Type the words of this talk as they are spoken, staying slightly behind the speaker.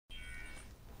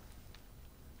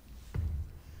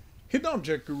Hidden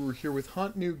Object Guru here with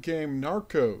hot new game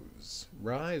Narcos,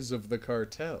 Rise of the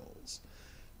Cartels.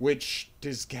 Which,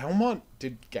 did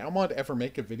Gaumont ever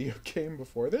make a video game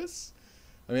before this?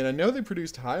 I mean, I know they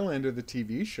produced Highlander, the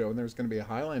TV show, and there was going to be a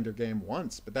Highlander game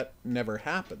once, but that never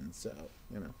happened, so,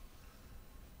 you know.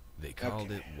 They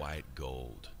called it White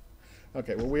Gold.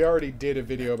 Okay, well, we already did a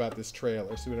video about this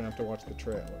trailer, so we don't have to watch the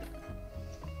trailer.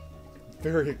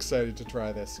 Very excited to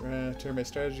try this. Turn-based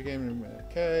strategy game,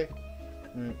 okay.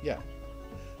 Yeah.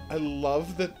 I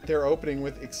love that they're opening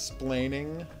with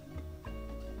explaining.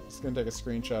 Just gonna take a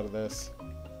screenshot of this.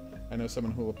 I know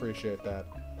someone who will appreciate that.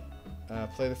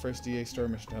 Play the first DA story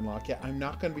mission to unlock. Yeah, I'm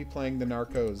not gonna be playing the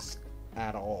Narcos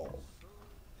at all.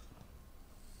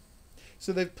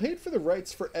 So they've paid for the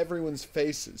rights for everyone's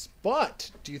faces,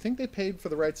 but do you think they paid for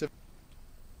the rights of...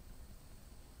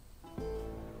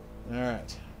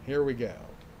 Alright, here we go.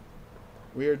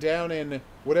 We are down in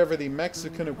whatever the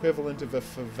Mexican equivalent of a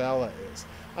favela is.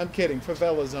 I'm kidding.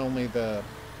 Favela's only the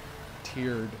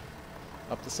tiered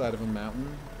up the side of a mountain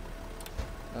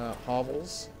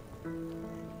hovels.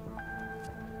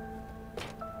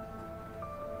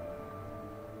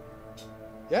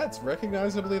 Yeah, it's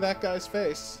recognizably that guy's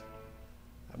face.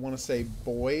 I want to say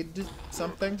Boyd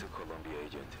something. Welcome to Colombia,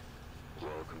 agent.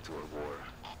 Welcome to our war.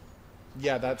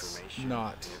 Yeah, that's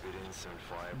not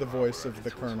the voice of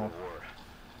the colonel.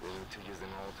 Willing to use them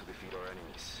all to defeat our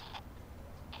enemies.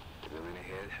 The building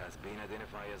ahead has been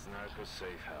identified as Narcos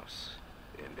safe house.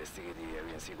 Investigate the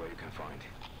area and see what you can find.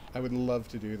 I would love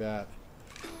to do that.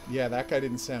 Yeah, that guy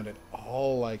didn't sound at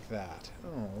all like that.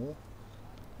 Oh.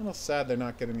 I'm a little sad they're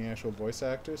not getting the actual voice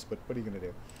actors, but what are you going to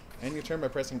do? End your turn by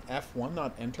pressing F1,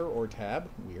 not Enter or Tab.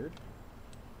 Weird.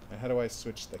 Now, how do I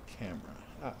switch the camera?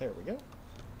 Ah, there we go.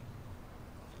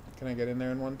 Can I get in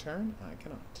there in one turn? I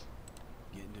cannot.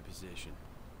 Get into position.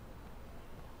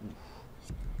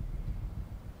 Oof.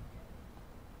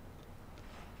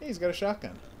 Hey, he's got a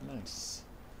shotgun. Nice.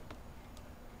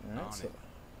 Alright, so...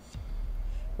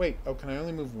 Wait, oh, can I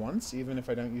only move once, even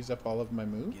if I don't use up all of my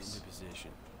moves? Get into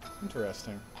position.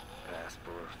 Interesting.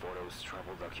 Passport, photos,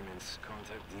 travel documents,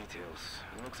 contact details.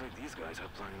 It looks like these guys are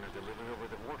planning a delivery over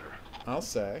the border. I'll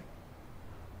say.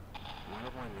 One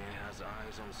of my men has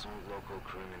eyes on some local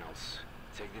criminals.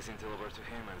 Take this intel over to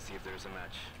him and see if there's a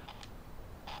match.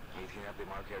 Meet him at the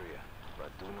mark area,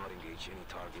 but do not engage any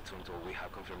targets until we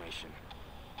have confirmation.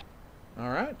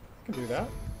 Alright, I can do that.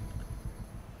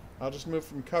 I'll just move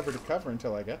from cover to cover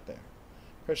until I get there.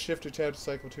 Press Shift or Tab to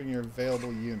cycle between your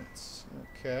available units.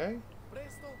 Okay.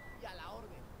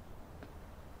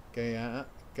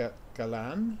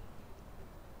 Galan?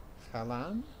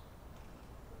 Galan?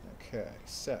 Okay,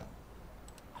 so.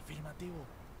 Afirmativo.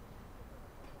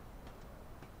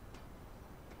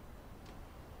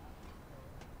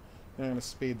 I'm going to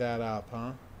speed that up,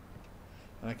 huh?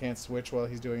 And I can't switch while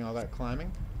he's doing all that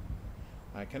climbing?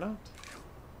 I cannot.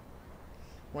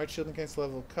 White shield and cancel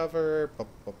level cover, blah,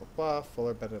 blah, blah, blah,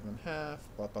 fuller better than half,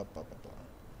 blah, blah, blah, blah, blah.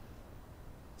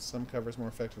 Some cover's more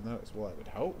effective than others. Well, I would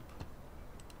hope.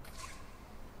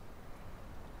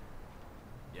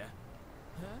 Yeah?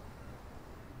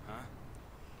 Huh?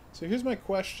 So here's my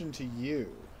question to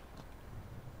you.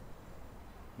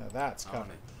 Now that's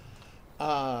coming.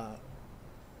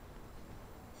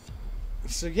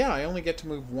 So yeah, I only get to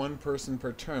move one person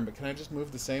per turn, but can I just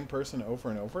move the same person over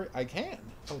and over? I can.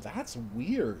 Oh, that's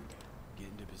weird. Get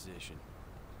into position.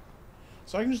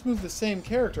 So I can just move the same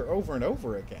character over and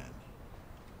over again.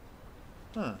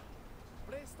 Huh.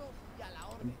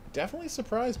 I'm definitely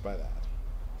surprised by that.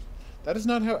 That is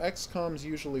not how XCOMs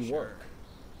usually work.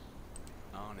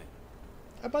 On it.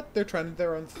 I bet they're trying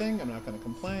their own thing. I'm not going to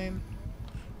complain.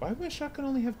 Why would my shotgun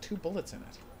only have 2 bullets in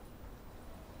it?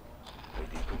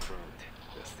 ID confirmed.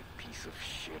 That's the piece of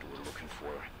shit we're looking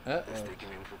for. Let's take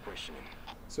him in for questioning.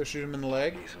 So shoot him in the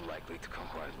leg? He's unlikely to come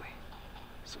quietly.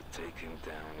 So take him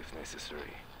down if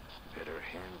necessary. Better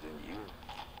him than you.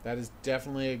 That is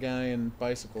definitely a guy in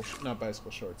not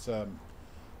bicycle shorts,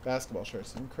 basketball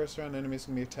shorts. And cursor on enemies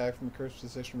can be attacked from the cursor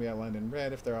position we outlined in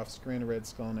red. If they're off screen, a red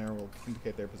skull and arrow will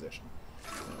indicate their position.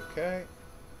 Okay.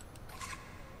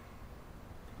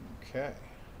 Okay.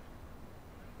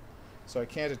 So I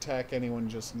can't attack anyone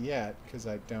just yet because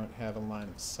I don't have a line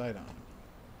of sight on them.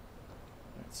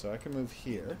 Alright, so I can move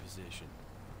here. Get into position.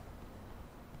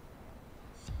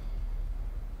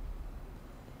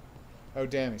 Oh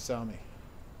damn, he saw me.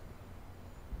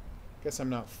 Guess I'm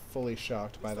not fully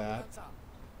shocked by that.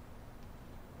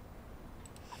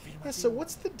 Yeah, so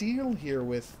what's the deal here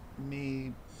with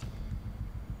me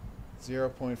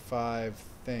 0.5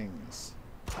 things?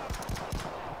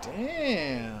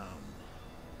 Damn.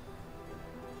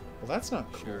 Well, that's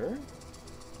not cool.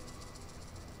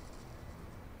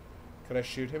 Could I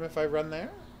shoot him if I run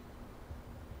there?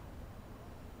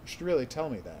 You should really tell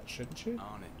me that, shouldn't you?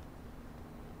 On it.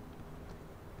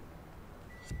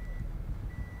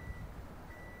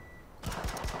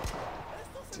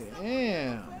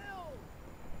 Damn.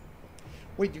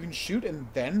 Wait, you can shoot and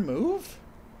then move?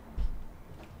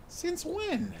 Since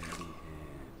when?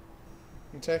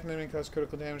 You attack an enemy, cause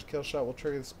critical damage. Kill shot will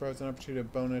trigger this provides an opportunity to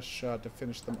bonus shot to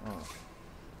finish them off.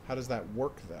 How does that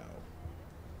work, though?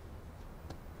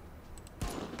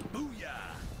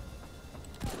 Booyah!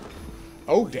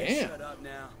 Oh, damn! Shut up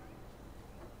now.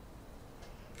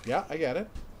 Yeah, I get it.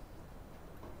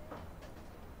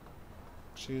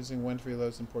 Choosing when to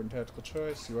reload is an important tactical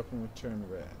choice. Your weapon will turn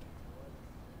red.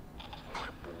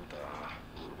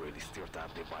 We really stirred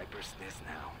up the Viper's nest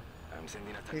now. I'm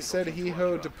sending a He said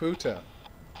he-ho de puta.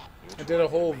 I did a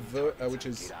whole which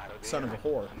is son of a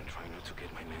whore. I'm trying not to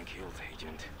get my man killed,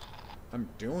 Agent. I'm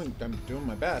doing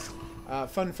my best.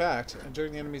 Fun fact,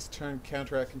 during the enemy's turn,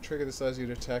 counteract can trigger. This allows you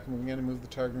to attack moving in and move the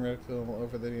target reticle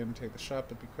over the enemy, take the shot,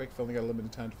 but be quick, you've only got a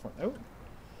limited time to form. Oh,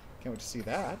 can't wait to see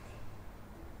that.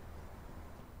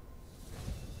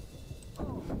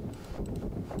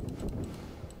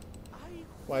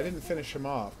 Well, I didn't finish him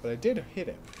off, but I did hit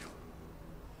him.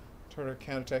 Toward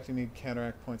counterattack, you need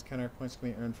counteract points. Counteract points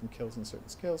can be earned from kills and certain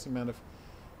skills. The amount of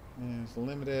is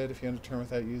limited. If you end a turn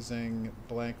without using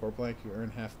blank or blank, you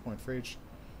earn half a point for each.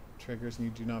 Triggers and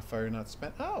you do not fire, not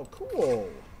spent. Oh, cool!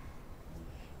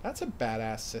 That's a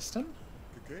badass system.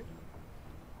 Okay.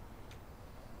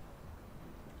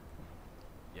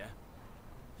 Yeah.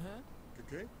 Huh?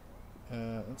 Okay.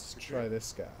 Let's try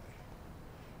this guy.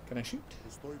 Can I shoot?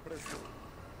 Estoy presto.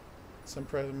 Some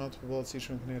present multiple bullets, each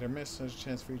one can hit or miss. There's a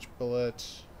chance for each bullet.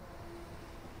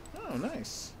 Oh,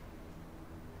 nice.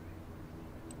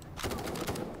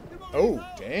 Oh,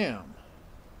 damn.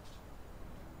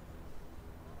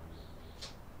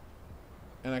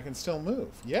 And I can still move.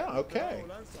 Yeah, okay.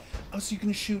 Oh, so you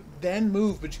can shoot then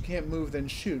move, but you can't move then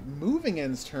shoot. Moving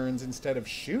ends turns instead of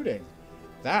shooting.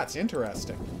 That's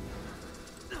interesting.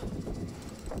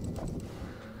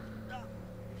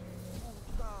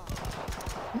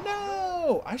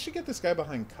 No! I should get this guy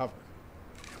behind cover.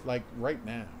 Like, right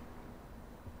now.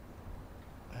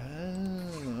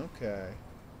 Oh, okay.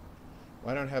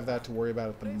 Well, I don't have that to worry about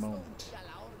at the moment.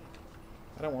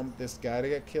 I don't want this guy to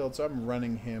get killed, so I'm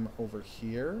running him over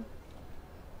here.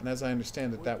 And as I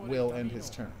understand it, that will end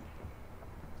his turn.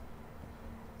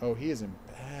 Oh, he is in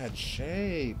bad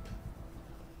shape.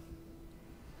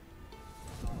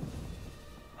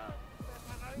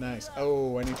 Nice.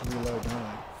 Oh, I need to reload, don't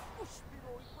I?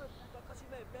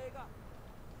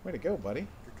 Way to go, buddy.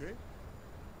 Okay.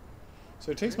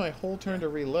 So it takes my whole turn to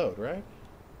reload, right?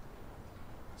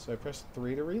 So I press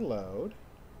 3 to reload.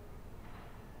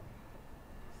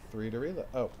 3 to reload.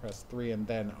 Oh, press 3 and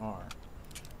then R.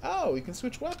 Oh, you can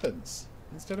switch weapons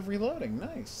instead of reloading.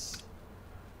 Nice.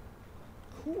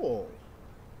 Cool.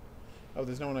 Oh,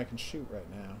 there's no one I can shoot right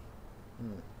now.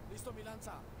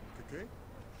 Okay.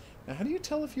 Now, how do you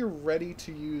tell if you're ready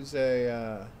to use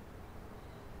a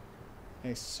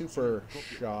super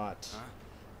shot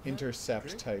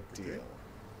intercept type deal?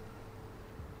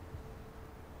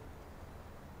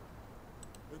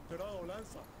 Enterado,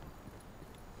 lanza.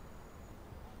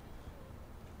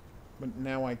 But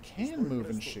now I can move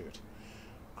and shoot.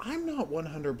 I'm not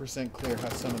 100% clear how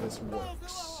some of this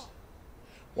works.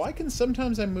 Why can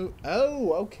sometimes I move...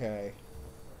 Oh, okay.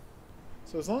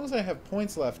 So as long as I have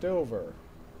points left over,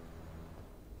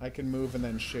 I can move and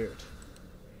then shoot.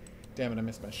 Damn it, I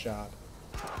missed my shot.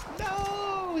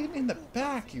 No! Hit me in the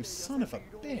back, you son of a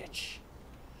bitch.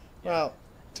 Well,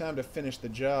 time to finish the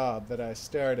job that I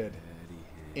started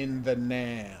in the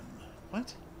NAM.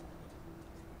 What?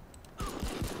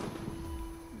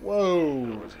 Whoa.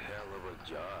 That was a hell of a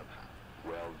job.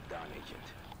 Well done, Agent.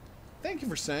 Thank you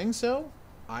for saying so.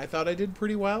 I thought I did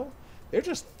pretty well. They're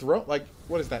just like,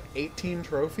 what is that, 18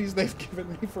 trophies they've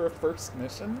given me for a first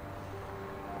mission?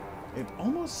 It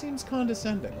almost seems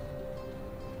condescending.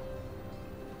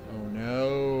 Oh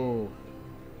no.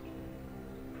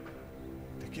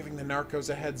 They're giving the Narcos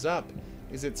a heads up.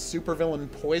 Is it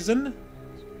supervillain Poison?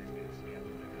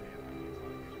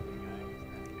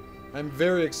 I'm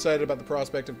very excited about the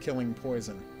prospect of killing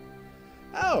Poison.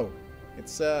 Oh,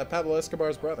 it's Pablo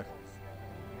Escobar's brother.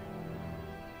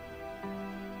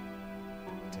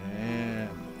 Damn,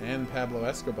 and Pablo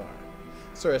Escobar.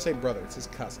 Sorry, I say brother, it's his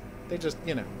cousin. They just,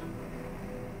 you know,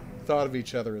 thought of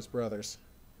each other as brothers.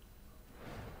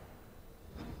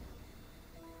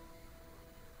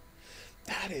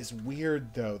 That is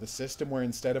weird, though. The system where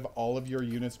instead of all of your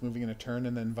units moving in a turn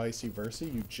and then vice versa,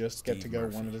 you just get to go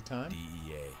one at a time.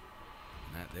 DEA.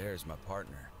 And that there's my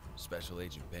partner, Special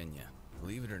Agent Pena.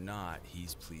 Believe it or not,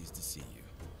 he's pleased to see you.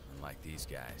 Unlike these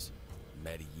guys.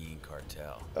 Medellin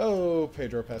Cartel. Oh,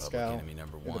 Pedro Public Pascal. enemy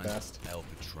number You're one, the best. El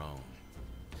Patron.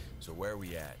 So where are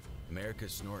we at?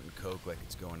 America's snorting coke like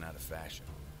it's going out of fashion.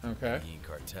 Okay. Medellin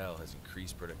Cartel has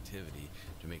increased productivity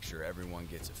to make sure everyone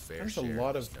gets a fair There's share. a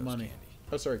lot of of Snow's money. candy.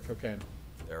 Oh, sorry, cocaine.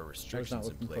 There are restrictions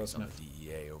in looking place close on enough. the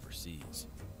DEA overseas.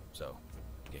 So,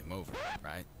 game over,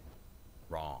 right?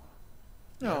 Wrong.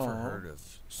 You ever Aw. heard of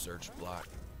Search Block?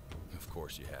 Of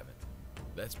course you haven't.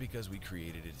 That's because we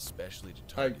created it especially to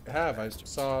I target these have. I bastards.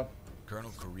 saw.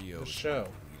 Colonel Carrillo the is show. one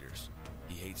of the leaders.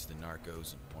 He hates the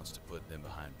Narcos and wants to put them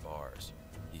behind bars.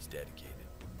 He's dedicated.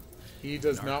 He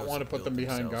does not Narcos want to have put them built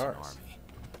behind themselves guards. an army,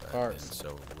 but Bars. then so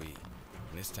have we.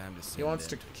 And it's time to send He wants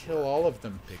to them kill work. all of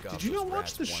them. Pick Did off you those not watch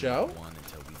rats the one show? by one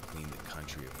until we clean the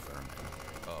country of vermin.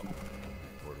 Oh,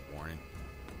 word of warning.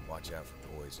 Watch out for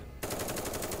poison.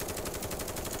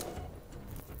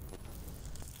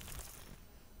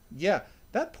 Yeah,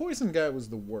 that poison guy was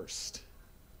the worst.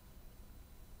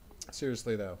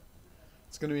 Seriously, though.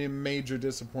 It's going to be a major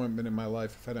disappointment in my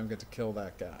life if I don't get to kill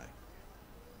that guy.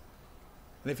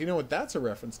 And if you know what that's a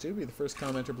reference to, be the first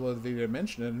commenter below the video to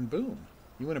mention it, and boom,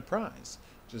 you win a prize.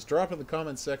 Just drop in the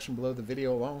comments section below the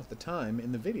video along with the time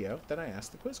in the video that I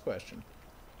asked the quiz question.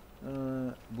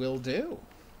 Will do.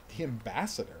 The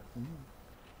Ambassador.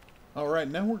 Alright,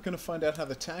 now we're going to find out how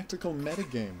the tactical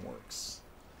metagame works.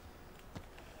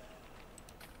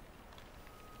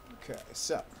 Okay,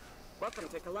 so... Welcome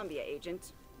to Colombia,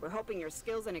 Agent. We're hoping your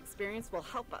skills and experience will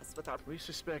help us with our... We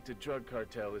suspect a drug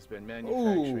cartel has been Ooh,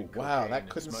 manufacturing wow, cocaine that and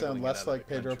couldn't smuggling sound it less out of like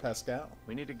the Pedro country. Pascal.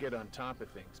 We need to get on top of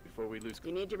things before we lose...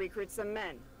 You need to recruit some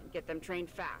men and get them trained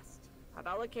fast. I've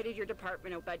allocated your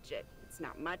department a budget. It's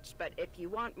not much, but if you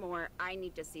want more, I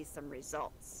need to see some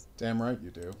results. Damn right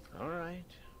you do. All right,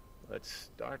 let's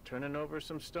start turning over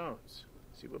some stones.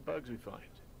 See what bugs we find.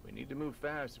 We need to move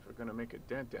fast if we're going to make a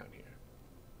dent down here.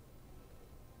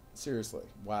 Seriously.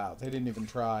 Wow, they didn't even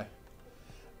try.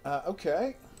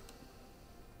 Okay.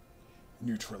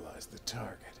 Neutralize the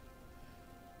target.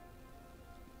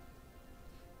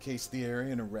 Case the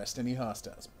area and arrest any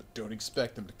hostiles, but don't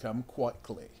expect them to come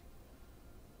quietly.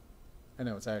 I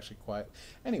know, it's actually quiet.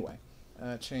 Anyway,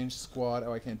 change squad.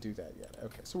 Oh, I can't do that yet.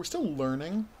 Okay, so we're still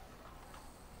learning.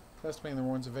 Estimating the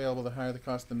rewards available, the higher the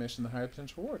cost of the mission, the higher the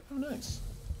potential reward. Oh, nice.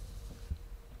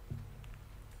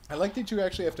 I like that you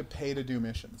actually have to pay to do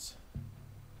missions.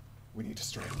 We need to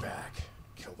strike back.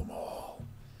 Kill them all.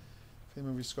 If they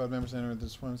move your squad members enter the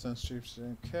deployment sense troops.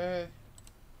 Okay.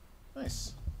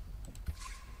 Nice.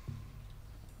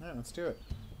 Alright, let's do it.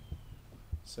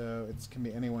 So it can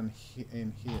be anyone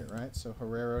in here, right? So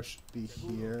Herrero should be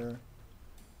here.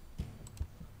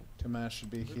 Tomas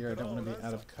should be here. I don't want to be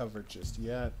out of cover just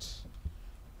yet.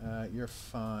 You're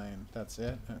fine. That's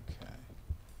it? Okay.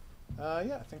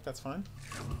 Yeah, I think that's fine.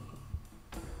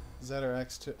 Z or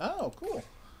X2. Oh, cool.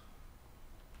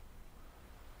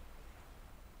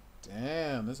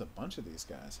 Damn, there's a bunch of these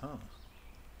guys, huh?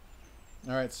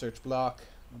 Alright, search block.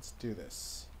 Let's do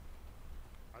this.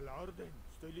 A la orden.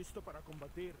 Estoy listo para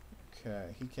combatir.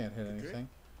 Okay, he can't hit anything.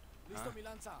 Listo, mi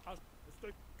lanza.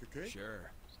 Estoy... ¿Qué?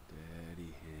 Sure.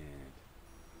 Steady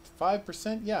hand.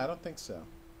 5%? Yeah, I don't think so.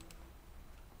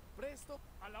 Presto.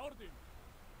 A la orden.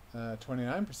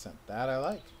 29%. That I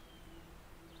like.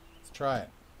 Let's try it.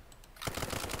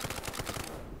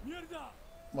 Mierda.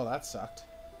 Well, that sucked.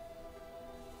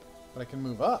 But I can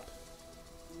move up.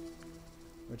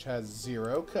 Which has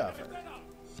 0 cover.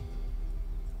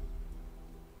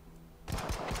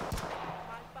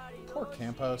 Poor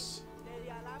Campos.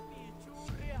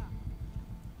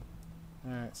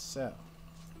 Alright, so.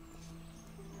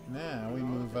 Now we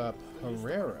move up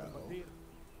Herrero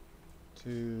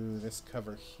to this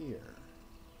cover here.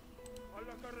 A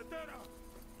la carretera.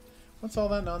 What's all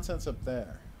that nonsense up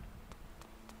there?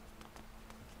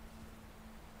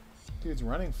 Dude's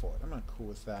running for it. I'm not cool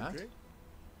with that. Okay.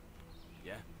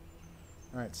 Yeah.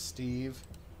 Alright, Steve.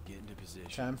 Get into position.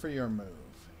 Time for your move.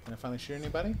 Can I finally shoot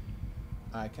anybody?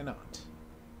 I cannot.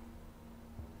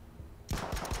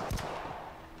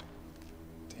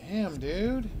 Damn,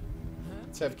 dude.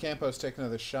 Let's have Campos take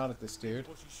another shot at this dude.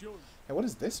 Posición. Hey, what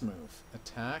is this move?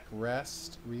 Attack,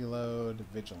 rest, reload,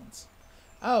 vigilance.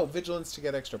 Oh, vigilance to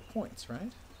get extra points,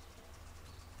 right?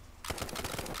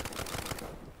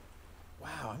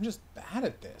 Wow, I'm just bad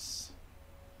at this.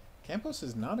 Campos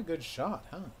is not a good shot,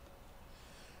 huh?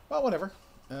 Well, whatever.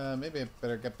 Maybe I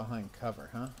better get behind cover,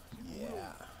 huh?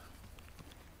 Yeah.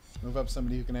 Move up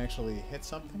somebody who can actually hit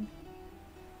something.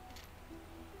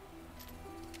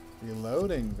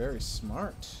 Reloading, very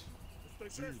smart.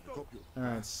 Estoy presto.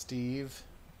 Alright, Steve.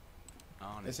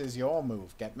 On This it. is your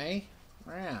move. Get me?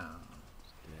 Wow.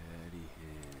 Steady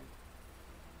hand.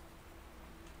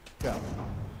 Go.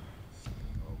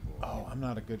 Oh boy. Oh, I'm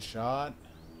not a good shot.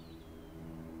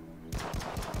 I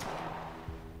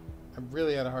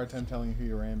really had a hard time telling you who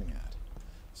you're aiming at.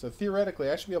 So theoretically,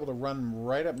 I should be able to run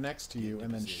right up next to you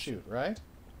and then shoot, right?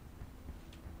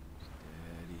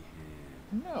 Steady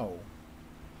hand. No.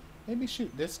 Maybe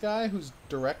shoot this guy who's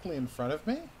directly in front of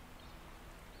me?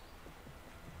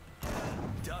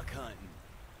 Duck hunting.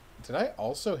 Did I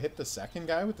also hit the second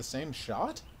guy with the same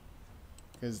shot?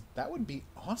 Because that would be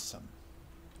awesome.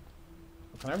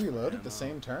 Can I reload at the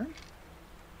same turn?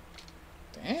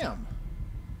 Damn.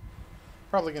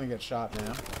 Probably gonna get shot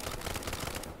now.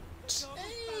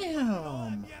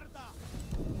 Damn.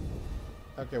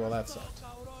 Okay, well that sucked.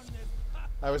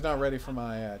 I was not ready for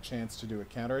my chance to do a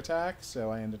counterattack,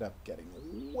 so I ended up getting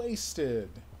wasted.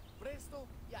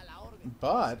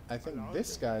 But I think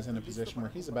this guy's in a position where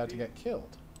he's about to get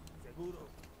killed.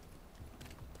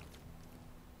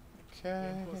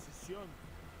 Okay.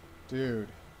 Dude.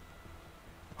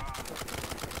 I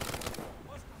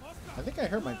think I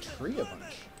hurt my tree a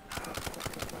bunch.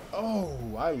 Oh,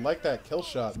 I like that kill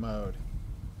shot mode.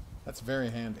 That's very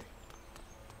handy.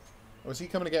 Was he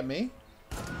coming to get me?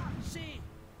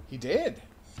 He did.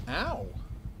 Ow.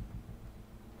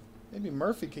 Maybe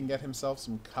Murphy can get himself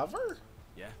some cover?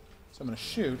 Yeah. So I'm going to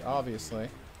shoot, obviously.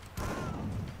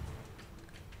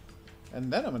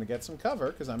 And then I'm going to get some cover,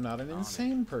 because I'm not an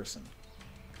insane person.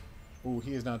 Ooh,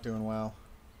 he is not doing well.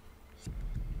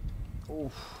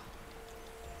 Oof.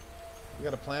 You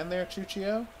got a plan there,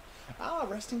 Chuchio? Ah,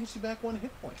 resting gets you back 1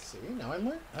 hit point. See, now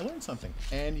I learned something.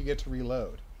 And you get to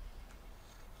reload.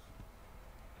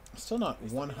 Still not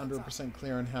 100%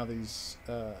 clear on how these,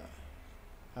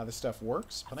 how this stuff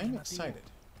works, but I'm excited.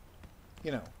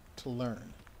 You know, to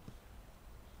learn.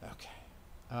 Okay.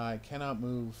 I cannot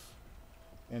move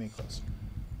any closer.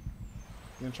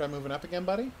 You gonna try moving up again,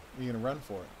 buddy? Or are you gonna run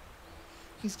for it?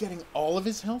 He's getting all of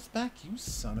his health back? You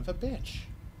son of a bitch.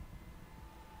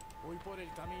 Voy por el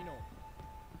camino.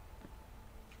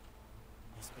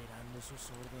 Esperando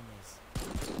sus órdenes.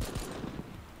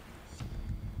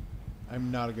 I'm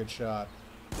not a good shot.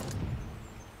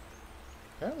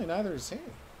 Apparently neither is he.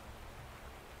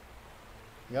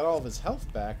 He got all of his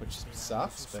health back, which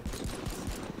sucks, but...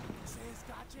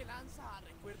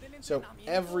 So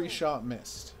every shot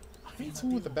missed. I need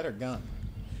someone with a better gun.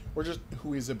 Or just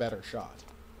who is a better shot.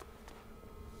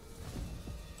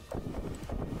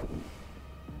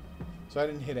 So I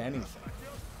didn't hit anything.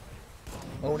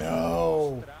 Oh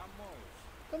no!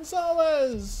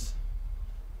 Gonzalez!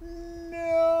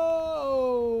 No!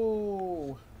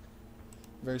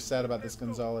 Very sad about this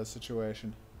Gonzalez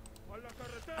situation.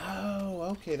 Oh,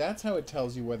 okay, that's how it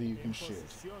tells you whether you can shoot.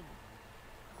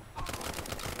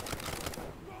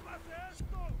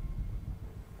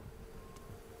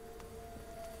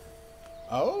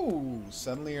 Oh,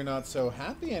 suddenly you're not so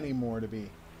happy anymore to be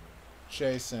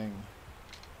chasing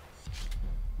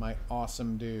my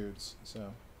awesome dudes.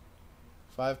 So,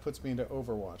 5 puts me into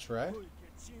Overwatch, right?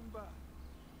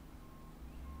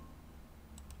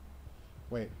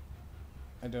 Wait,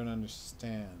 I don't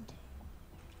understand.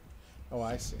 Oh,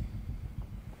 I see.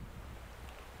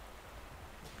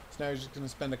 So now you're just going to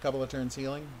spend a couple of turns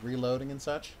healing, reloading and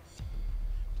such?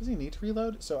 Does he need to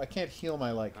reload? So I can't heal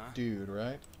my, like, dude,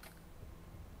 right?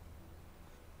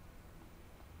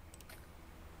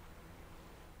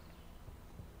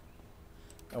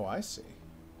 Oh, I see.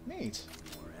 Neat.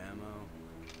 More ammo.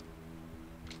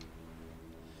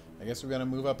 I guess we're going to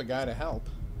move up a guy to help.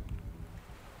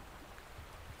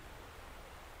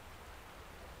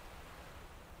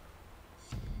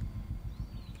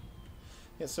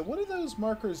 Yeah, so what do those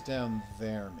markers down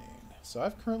there mean? So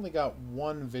I've currently got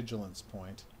 1 vigilance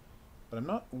point, but I'm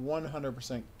not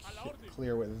 100%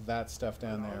 clear what that stuff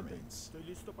down there means.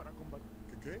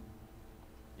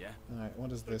 Yeah. Alright, what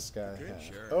does this guy have?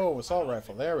 Sure. Oh, assault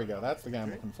rifle. There we go. That's the guy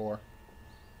I'm looking for.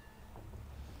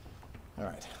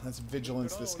 Alright, let's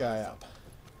vigilance this guy up.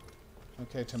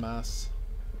 Okay, Tomas.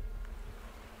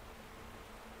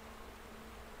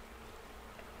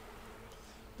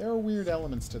 There are weird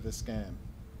elements to this game.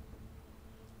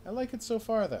 I like it so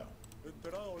far, though.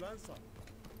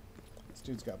 This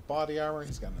dude's got body armor,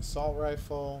 he's got an assault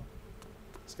rifle.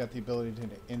 He's got the ability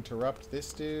to interrupt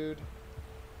this dude,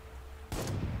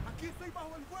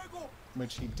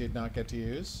 which he did not get to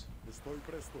use.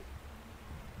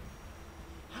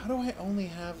 How do I only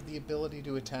have the ability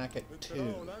to attack at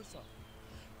 2?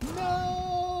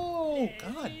 No!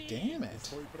 God damn it.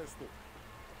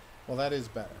 Well, that is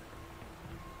better.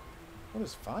 What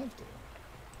does 5 do?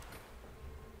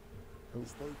 Ooh.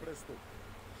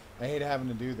 I hate having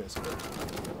to do this. But...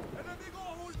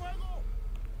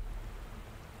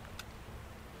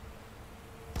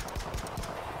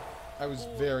 I was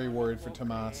very worried for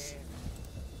Tomas.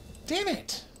 Damn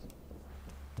it!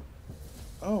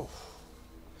 Oh.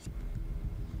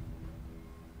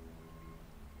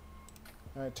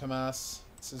 Alright, Tomas.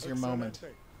 This is your moment.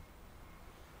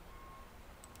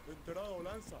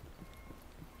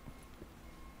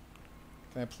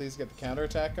 Can I please get the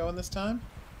counterattack going this time?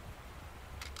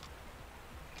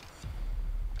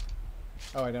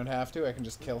 Oh, I don't have to? I can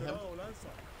just kill him?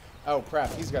 Oh,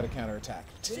 crap. He's got a counterattack.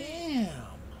 Damn!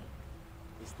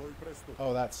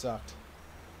 Oh, that sucked.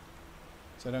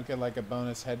 So I don't get like a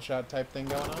bonus headshot type thing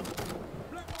going on?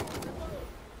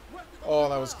 Oh,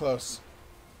 that was close.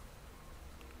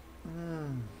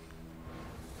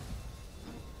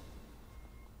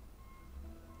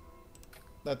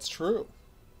 That's true.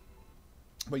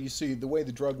 But you see, the way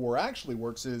the drug war actually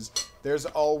works is there's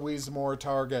always more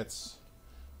targets.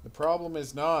 The problem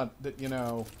is not that, you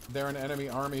know, they're an enemy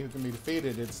army who can be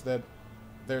defeated. It's that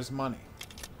there's money.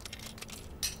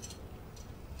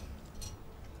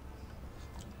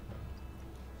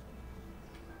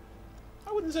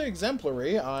 I wouldn't say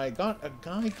exemplary. I got a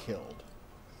guy killed.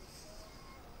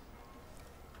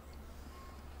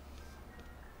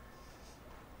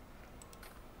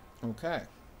 Okay.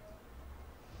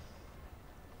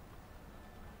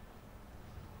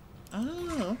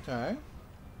 Oh, okay.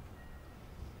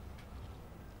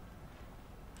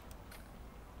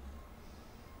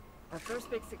 Our first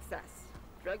big success.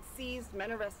 Drugs seized,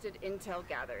 men arrested, intel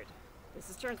gathered. This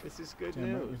is turn. This is good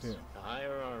Damn right we news. do. The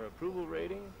higher our approval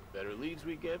rating, the better leads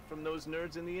we get from those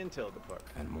nerds in the intel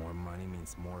department. And more money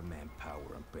means more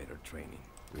manpower and better training.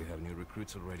 We have new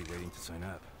recruits already waiting to sign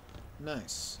up.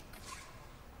 Nice.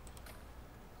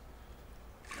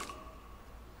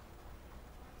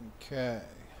 Okay.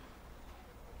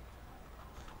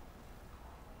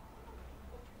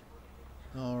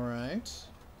 All right.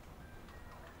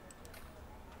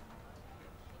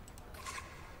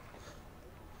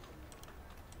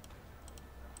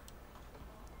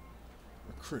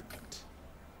 Recruitment.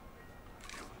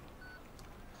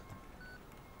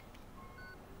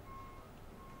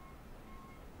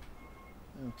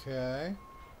 Okay.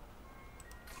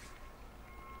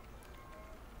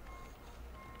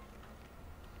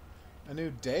 A new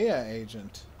Dea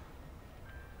agent.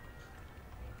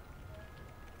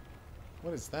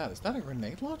 What is that? Is that a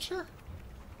grenade launcher?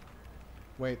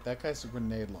 Wait, that guy's a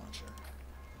grenade launcher.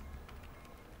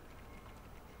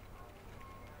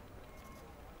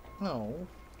 Oh.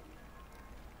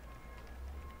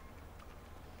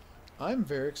 I'm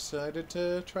very excited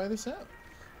to try this out.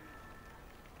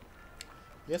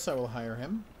 Yes, I will hire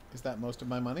him. Is that most of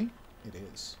my money? It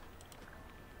is.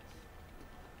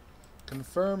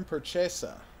 Confirm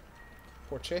purchasa.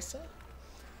 Purchasa?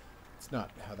 It's not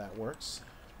how that works.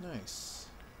 Nice.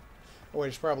 Oh, I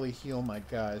should probably heal my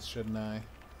guys, shouldn't I?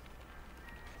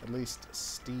 At least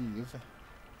Steve.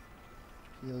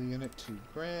 Heal unit 2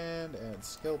 grand. Add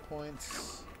skill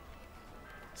points.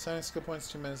 Assigning skill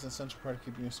points 2 minutes is an essential part of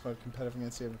keeping your squad competitive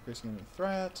against the ever-increasing enemy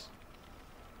threat.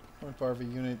 Point bar of a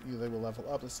unit, they will level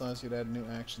up. This allows you to add new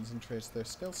actions and traits to their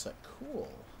skill set.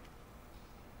 Cool.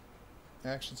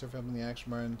 Actions are available in the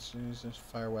action bar and choose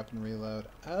fire weapon reload.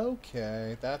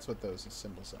 Okay, that's what those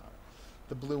symbols are.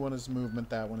 The blue one is movement,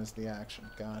 that one is the action.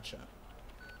 Gotcha.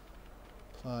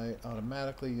 Apply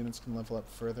automatically. Units can level up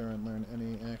further and learn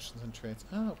any actions and traits.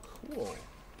 Oh, cool.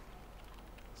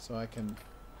 So I can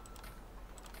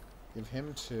give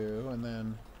him 2, and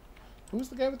then... Who's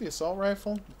the guy with the assault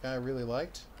rifle? The guy I really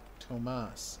liked?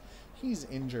 Tomas. He's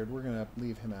injured. We're going to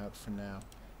leave him out for now.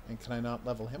 And can I not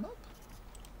level him up?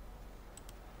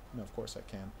 No, of course I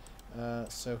can.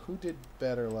 So who did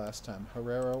better last time?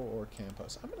 Herrero or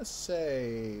Campos? I'm going to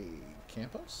say...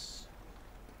 Campos?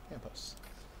 Campos.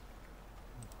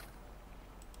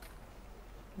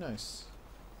 Nice.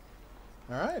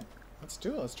 Alright. Let's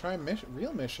do it. Let's try a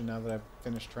real mission now that I've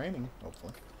finished training,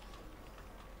 hopefully.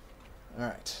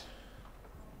 Alright.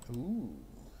 Ooh.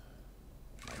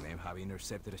 My men have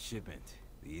intercepted a shipment.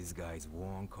 These guys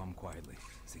won't come quietly.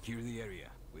 Secure the area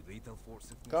with lethal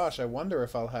force. Gosh, I wonder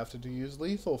if I'll have to use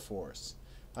lethal force.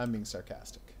 I'm being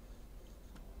sarcastic.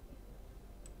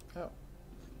 Oh.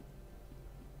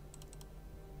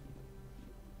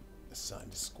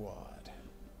 Assigned a squad.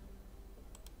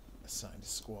 Assigned a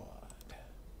squad.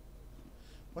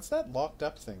 What's that locked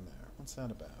up thing there? What's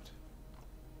that about?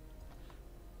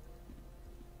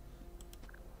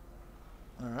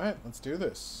 Alright, let's do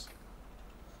this.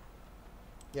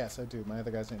 Yes, I do. My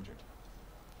other guy's injured.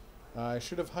 I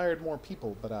should have hired more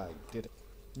people, but I didn't.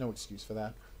 No excuse for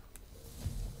that.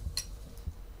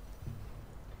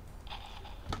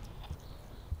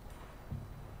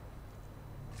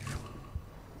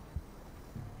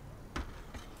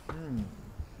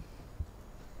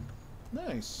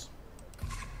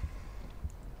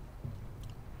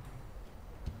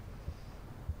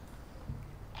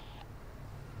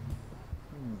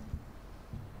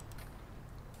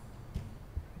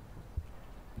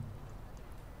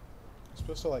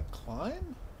 supposed to, like,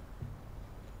 climb?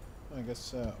 I guess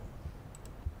so.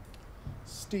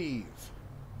 Steve.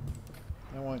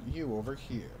 I want you over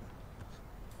here.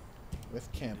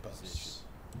 With Campos.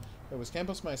 Wait, was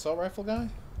Campos my assault rifle guy?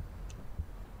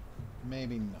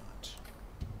 Maybe not.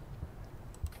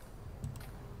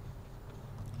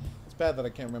 It's bad that I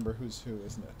can't remember who's who,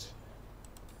 isn't it?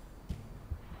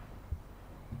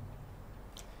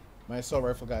 My assault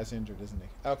rifle guy's injured, isn't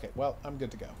he? Okay, well, I'm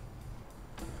good to go.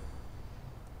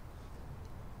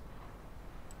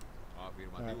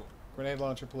 Right. Grenade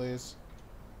launcher, please.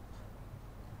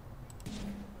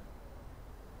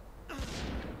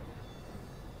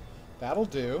 That'll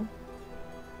do.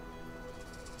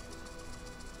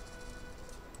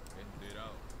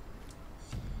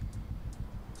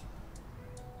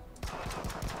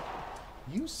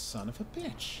 You son of a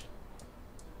bitch.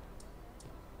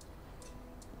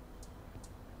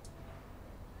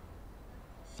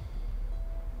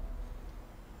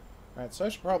 Alright, so I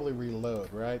should probably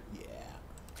reload, right? Yeah.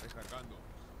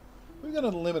 We've got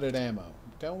unlimited ammo,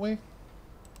 don't we?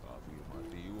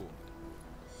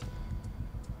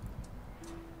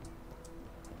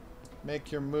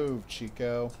 Make your move,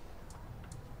 Chico.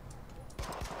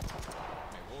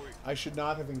 I should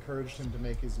not have encouraged him to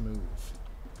make his move.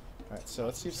 Alright, so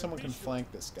let's see if someone can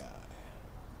flank this guy.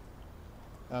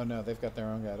 Oh no, they've got their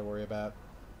own guy to worry about.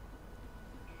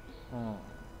 Oh.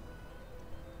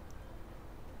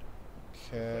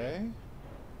 Okay.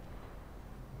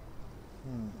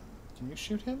 Can you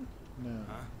shoot him? No.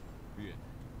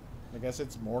 I guess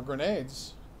it's more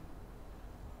grenades.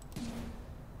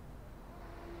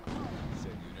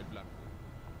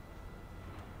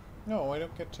 No, I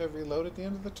don't get to reload at the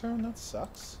end of the turn? That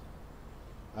sucks.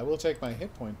 I will take my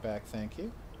hit point back, thank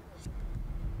you.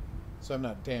 So I'm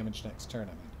not damaged next turn,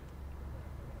 I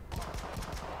mean.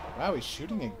 Wow, he's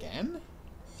shooting again?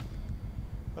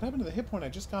 What happened to the hit point I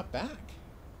just got back?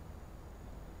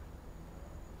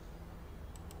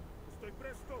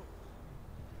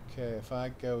 Okay, if I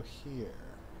go here...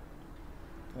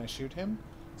 Can I shoot him?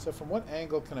 So from what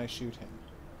angle can I shoot him?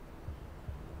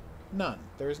 None.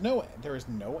 There is no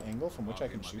angle from which I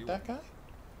can shoot that guy?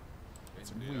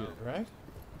 It's weird, right?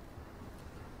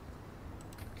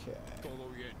 Okay.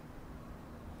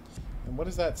 And what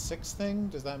is that 6 thing?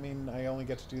 Does that mean I only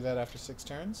get to do that after 6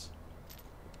 turns?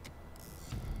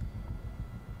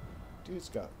 Dude's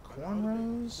got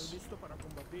cornrows.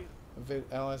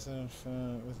 Allies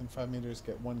within 5 meters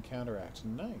get 1 counteract.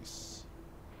 Nice.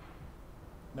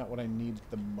 Not what I need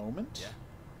at the moment.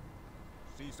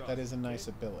 That is a nice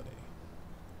ability.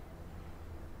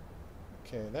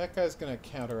 Okay, that guy's gonna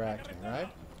counteract me, right?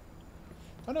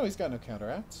 Oh no, he's got no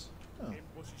counteracts. Oh.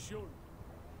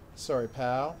 Sorry,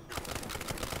 pal.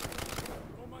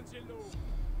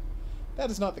 That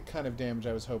is not the kind of damage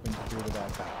I was hoping to do to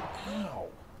that guy. Ow!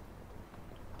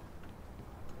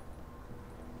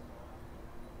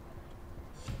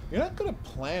 You're not good at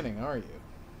planning, are you?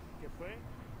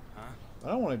 Huh? I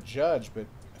don't want to judge, but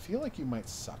I feel like you might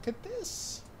suck at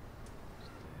this.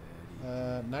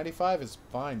 95 is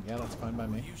fine. Yeah, that's fine by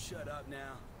me. You shut up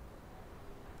now.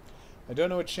 I don't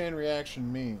know what chain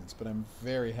reaction means, but I'm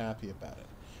very happy about it.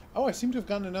 Oh, I seem to have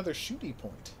gotten another shooty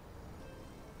point.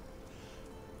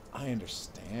 I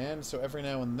understand. So every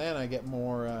now and then I get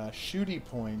more shooty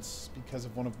points because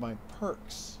of one of my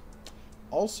perks.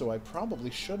 Also, I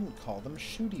probably shouldn't call them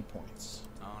shooty points.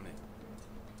 On it.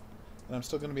 And I'm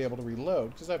still going to be able to reload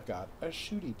because I've got a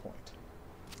shooty point.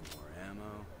 More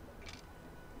ammo.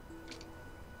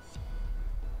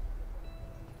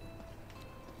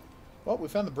 Well, we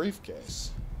found the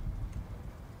briefcase.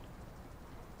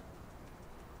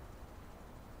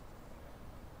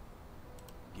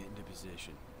 Get into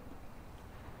position.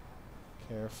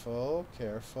 Careful,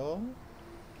 careful.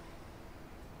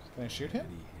 Can I shoot him?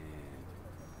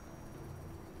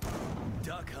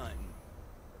 Duck hunting.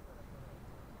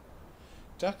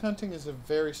 Duck hunting is a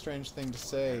very strange thing to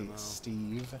say, Ammo.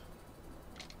 Steve.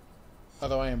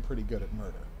 Although I am pretty good at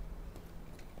murder.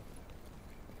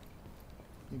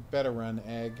 You better run,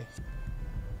 egg.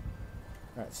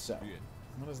 Alright, so.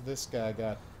 What has this guy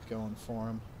got going for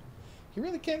him? He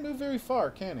really can't move very far,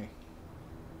 can he?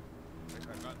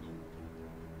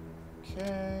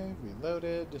 Okay,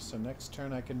 reloaded. So next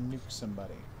turn I can nuke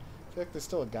somebody. I feel like there's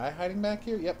still a guy hiding back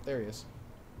here. Yep, there he is.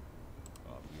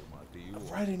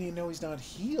 Right, and you know he's not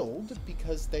healed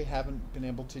because they haven't been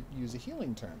able to use a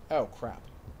healing turn. Oh, crap.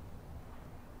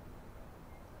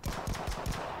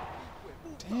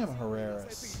 Damn,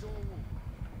 Herreras.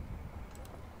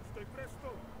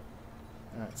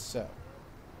 Alright, so.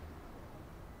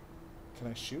 Can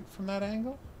I shoot from that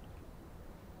angle?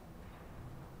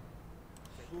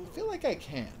 I feel like I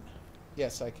can.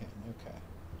 Yes, I can. Okay.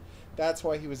 That's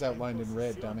why he was outlined in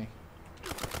red, dummy.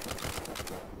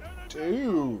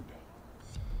 Dude!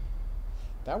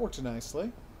 That worked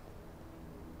nicely.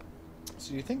 So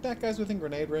do you think that guy's within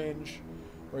grenade range?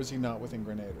 Or is he not within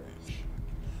grenade range?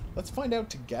 Let's find out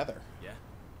together. Yeah.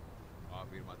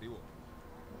 Afirmativo.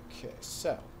 Okay,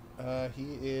 so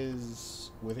he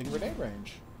is within grenade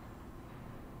range.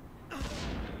 El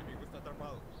enemigo está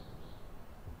atrapado.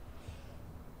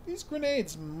 These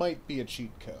grenades might be a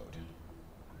cheat code.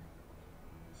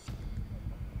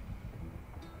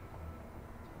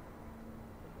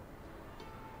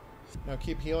 Now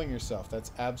keep healing yourself.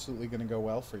 That's absolutely going to go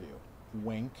well for you.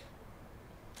 Wink.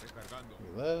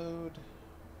 Recargando. Reload.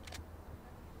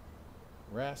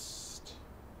 Rest.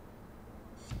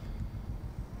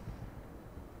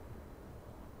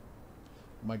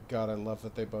 My god, I love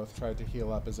that they both tried to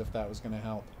heal up as if that was going to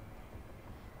help.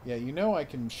 Yeah, you know I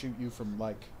can shoot you from,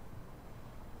 like,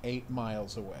 8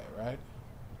 miles away, right?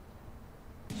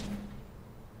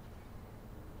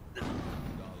 Dado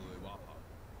de baja.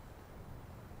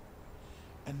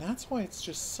 And that's why it's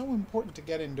just so important to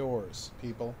get indoors,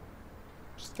 people.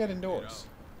 Just get indoors.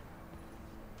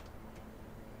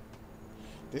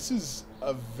 This is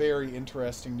a very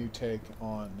interesting new take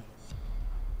on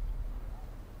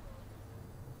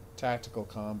tactical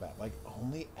combat. Like,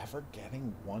 only ever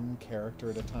getting one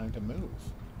character at a time to move.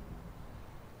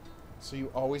 So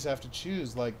you always have to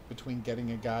choose, like, between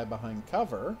getting a guy behind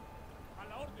cover.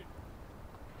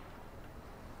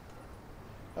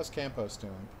 How's Campos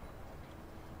doing?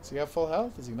 Does he have full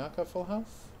health? Does he not got full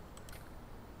health?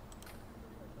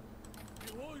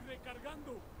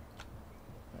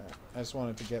 Alright, I just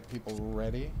wanted to get people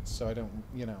ready so I don't,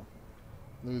 you know,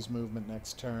 lose movement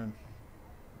next turn.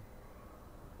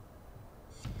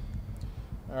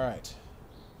 Alright.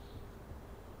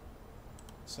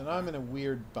 So now I'm in a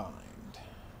weird bind.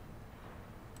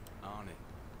 On it.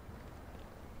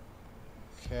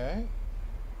 Okay.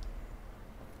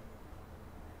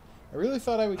 I really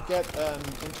thought I would get an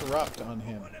interrupt on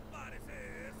him.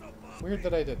 Weird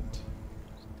that I didn't.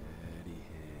 Steady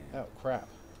hand. Oh, crap.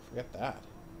 Forget that.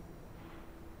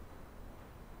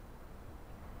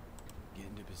 Get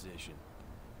into position.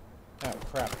 Oh,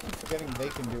 crap. I keep forgetting they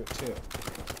can do it, too.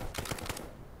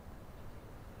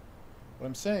 What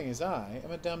I'm saying is I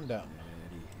am a dum-dum.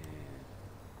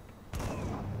 Steady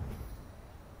hand.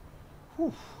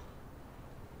 Whew.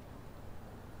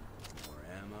 More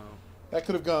ammo. That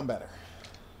could have gone better.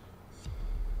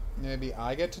 Maybe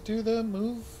I get to do the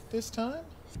move this time?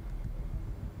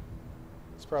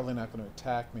 It's probably not going to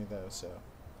attack me, though, so...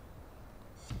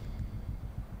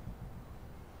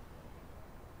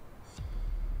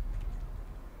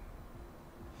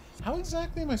 How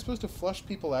exactly am I supposed to flush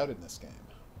people out in this game?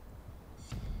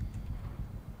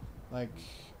 Like,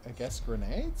 I guess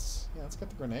grenades? Yeah, let's get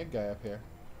the grenade guy up here.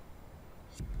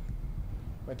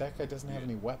 Wait, that guy doesn't have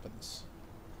any weapons.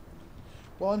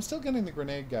 Well, I'm still getting the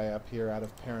grenade guy up here out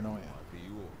of paranoia.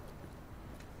 Activo.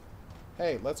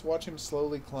 Hey, let's watch him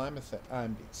slowly climb a thing.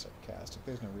 I'm being sarcastic.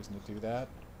 There's no reason to do that.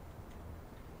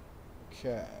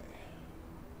 Okay.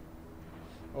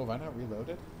 Oh, have I not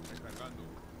reloaded? Recargando.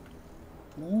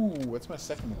 Ooh, what's my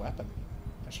second weapon?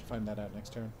 I should find that out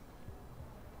next turn.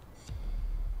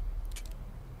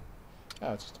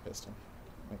 Oh, it's just a pistol.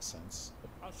 Makes sense.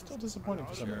 But still disappointing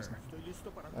for some Sure. reason. Estoy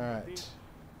listo para Alright. combatir.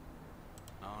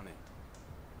 On it.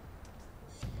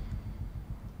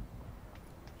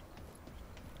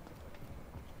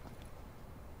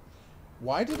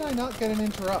 Why did I not get an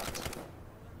interrupt?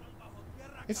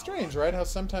 It's strange, right? How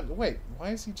sometimes... Wait,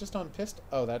 why is he just on pistol?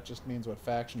 Oh, that just means what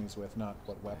faction he's with, not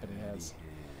what weapon he has. Steady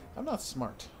hand. I'm not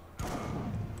smart.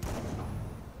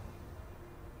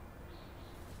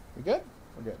 We good?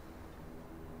 We're good.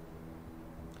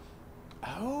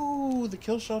 Oh, the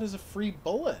kill shot is a free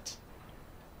bullet.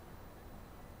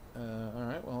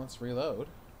 Alright, well, let's reload.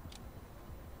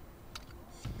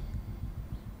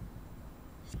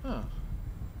 Huh.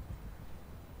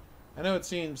 I know it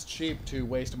seems cheap to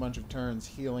waste a bunch of turns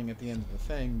healing at the end of the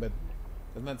thing, but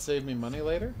doesn't that save me money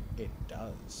later? It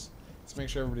does. Let's make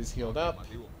sure everybody's healed up.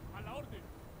 Afirmativo.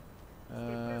 A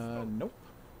la orden. Nope.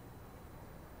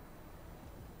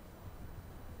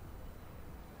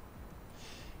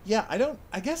 Yeah,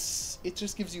 I guess it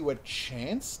just gives you a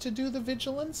chance to do the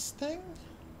vigilance thing?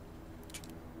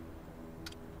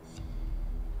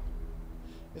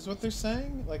 Is what they're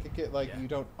saying? Like, Yeah. you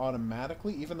don't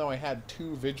automatically, even though I had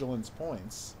 2 vigilance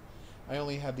points, I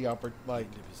only had the Into a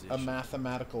position.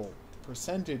 mathematical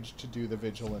percentage to do the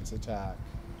vigilance attack.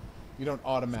 You don't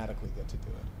automatically get to do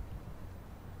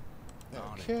it.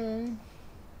 On it. Okay.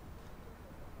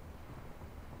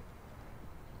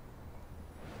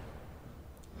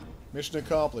 Mission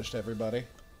accomplished, everybody.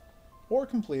 Or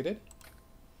completed.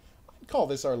 I'd call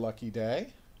this our lucky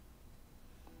day.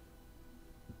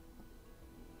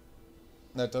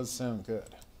 That does sound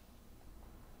good.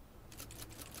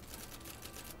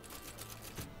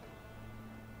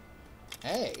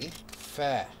 Hey,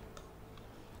 fair.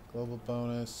 Global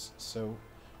bonus. So,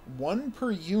 1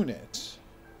 per unit,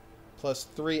 plus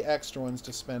 3 extra ones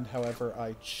to spend however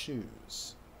I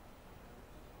choose.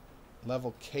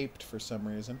 Level caped for some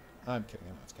reason. I'm kidding, I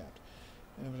know it's capped.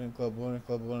 Evident global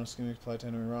bonus can be applied to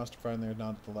enemy roster, provided they're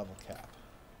not at the level cap.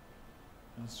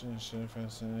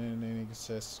 Any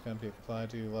assists can be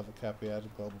applied to level cap. We added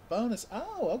global bonus.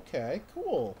 Oh, okay,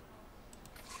 cool.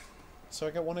 So I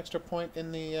got 1 extra point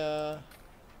in the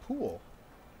pool.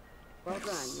 Well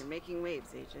done. You're making waves,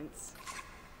 agents.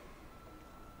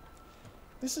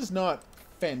 This is not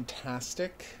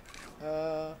fantastic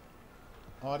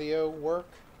audio work.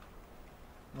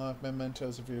 Lock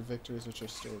mementos of your victories, which are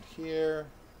stored here.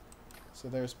 So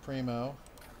there's Primo.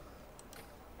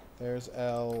 There's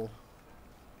El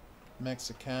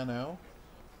Mexicano,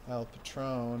 El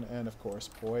Patron, and of course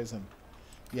Poison.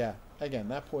 Yeah, again,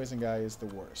 that Poison guy is the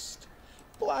worst.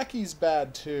 Blackie's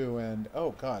bad too, and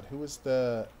oh god, who was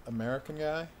the American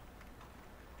guy?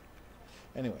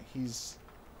 Anyway, he's...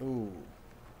 ooh.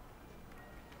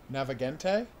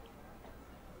 Navagente?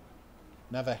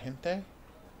 Navagente?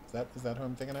 Is that who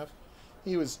I'm thinking of?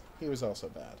 He was also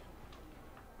bad.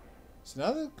 So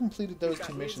now that I've completed those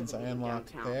 2 missions, I unlock...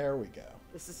 There we go.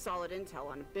 This is solid intel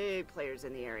on big players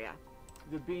in the area.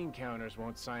 The bean counters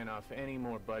won't sign off any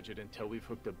more budget until we've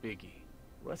hooked a biggie.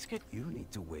 Let's get... You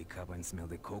need to wake up and smell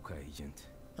the coca, agent.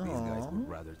 These guys would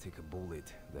rather take a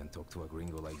bullet than talk to a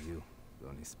gringo like you.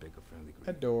 Don't expect a friendly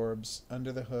greeting. Adorbs.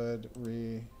 Under the hood.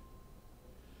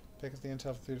 Pick up the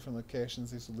intel from 3 different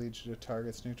locations. These will lead you to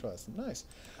targets. Neutralize them. Nice.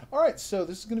 Alright, so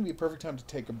this is going to be a perfect time to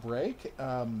take a break.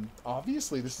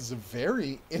 Obviously, this is a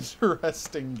very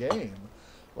interesting game.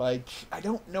 Like, I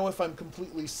don't know if I'm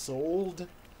completely sold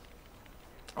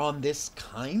on this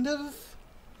kind of...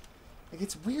 Like,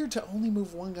 it's weird to only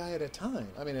move 1 guy at a time.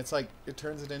 I mean, it's like, it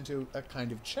turns it into a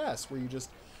kind of chess, where you just,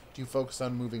 do you focus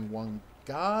on moving 1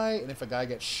 guy, and if a guy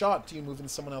gets shot, do you move in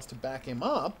someone else to back him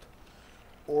up?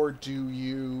 Or do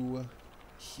you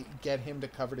get him to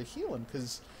cover to heal him?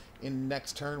 Because in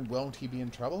next turn, won't he be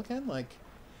in trouble again? Like,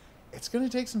 it's going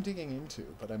to take some digging into,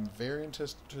 but I'm very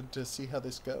interested to see how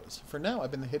this goes. For now,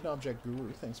 I've been the Hidden Object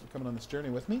Guru. Thanks for coming on this journey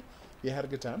with me. If you had a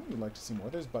good time and you'd like to see more,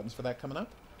 there's buttons for that coming up.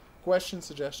 Questions,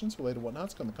 suggestions, related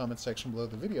whatnots, go in the comments section below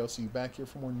the video. See you back here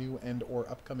for more new and or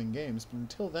upcoming games. But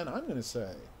until then, I'm going to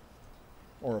say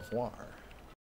au revoir.